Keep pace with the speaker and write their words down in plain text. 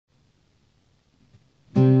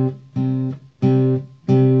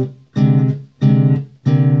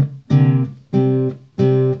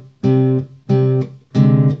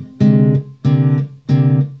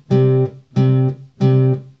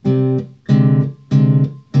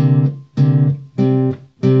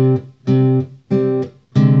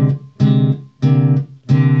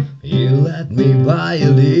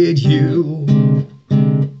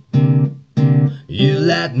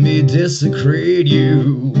desecrate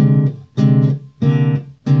you.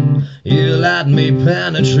 You let me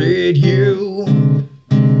penetrate you.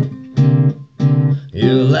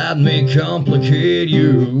 You let me complicate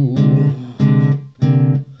you.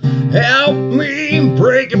 Help me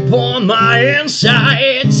break upon my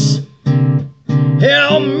insides.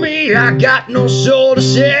 Help me, I got no soul to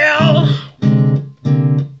sell.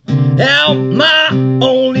 Help my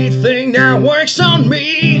only thing that works on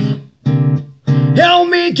me. Help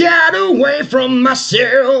me get away from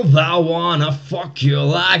myself. I wanna fuck you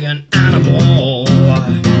like an animal.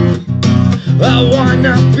 I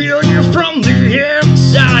wanna feel you from the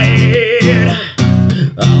inside.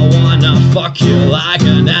 I wanna fuck you like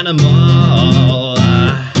an animal.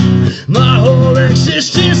 My whole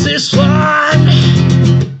existence is fun.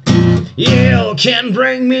 You can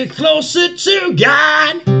bring me closer to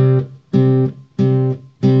God.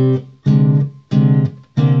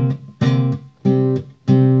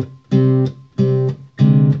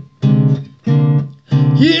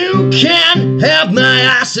 You can have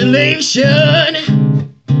my isolation.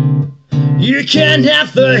 You can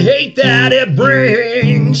have the hate that it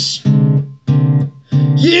brings.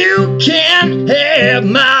 You can have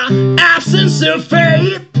my absence of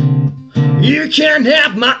faith. You can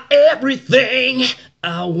have my everything.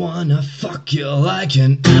 I wanna fuck you like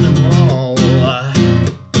an animal.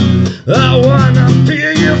 I wanna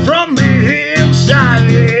feel you from the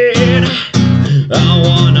inside. I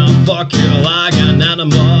wanna fuck you like an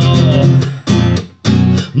animal.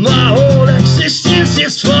 My whole existence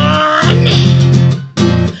is fun.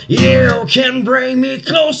 You can bring me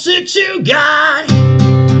closer to God.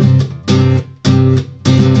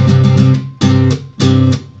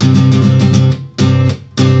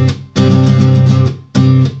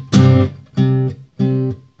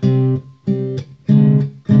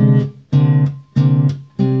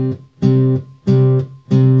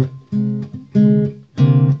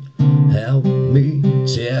 Help me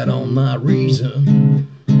tear on my reason.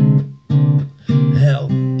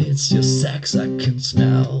 Help, it's your sex I can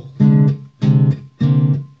smell.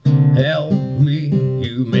 Help me,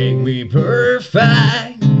 you make me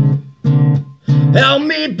perfect. Help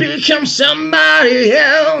me become somebody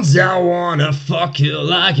else. I wanna fuck you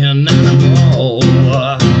like an animal.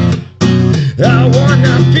 I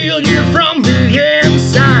wanna feel you from the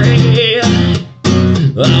inside.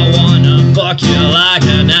 I wanna fuck you like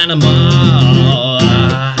an animal.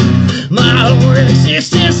 My whole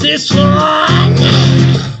existence is fun.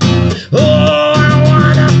 Oh, I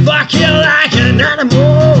wanna fuck you like an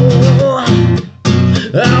animal.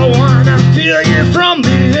 I wanna feel you from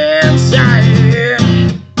the inside.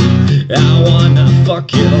 I wanna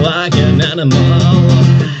fuck you like an animal.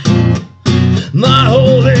 My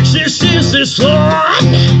whole existence is fun.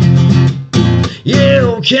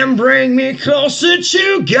 You can bring me closer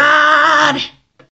to God.